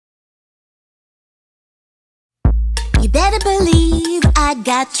better believe I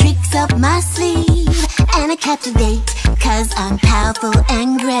got tricks up my sleeve, and I captivate, cause I'm powerful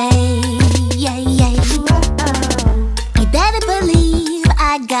and great. Yeah, yeah. You better believe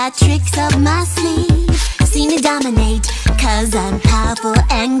I got tricks up my sleeve. See me dominate, cause I'm powerful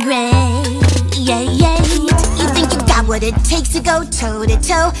and great. Yeah, yeah. You think you got what it takes to go toe to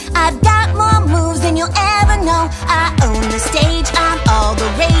toe? I've got more moves than you'll ever know. I own the stage, I'm all the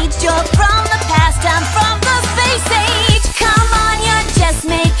rage. You're from the past, I'm from the space age. Come on, you're just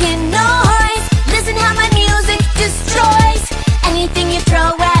making noise. Listen how my music destroys. Anything you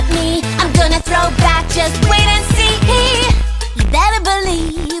throw at me, I'm gonna throw back, just wait and see. You better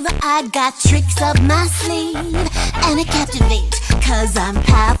believe I got tricks up my sleeve, and I captivate, cause I'm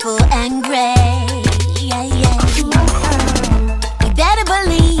powerful and great. Yeah, yeah. You better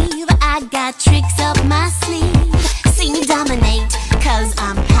believe I got tricks up my sleeve. See me dominate, cause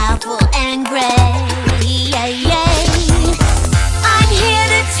I'm powerful and great. Yeah, yeah. I'm here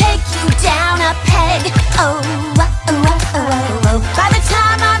to take you down a peg. Oh, oh, oh, oh, oh, oh. By the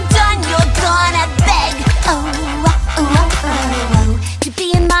time I'm done, you're gonna beg. Oh, oh, oh, oh, oh. To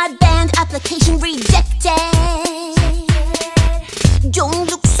be in my band, application rejected. Don't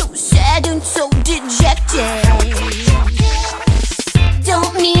look so sad and so dejected.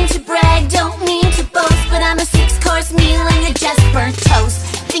 Don't mean to brag, don't mean to boast, but I'm a 6-course meal and you're just burnt toast.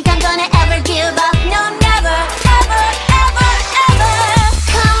 Think I'm gonna ever give up? No, never.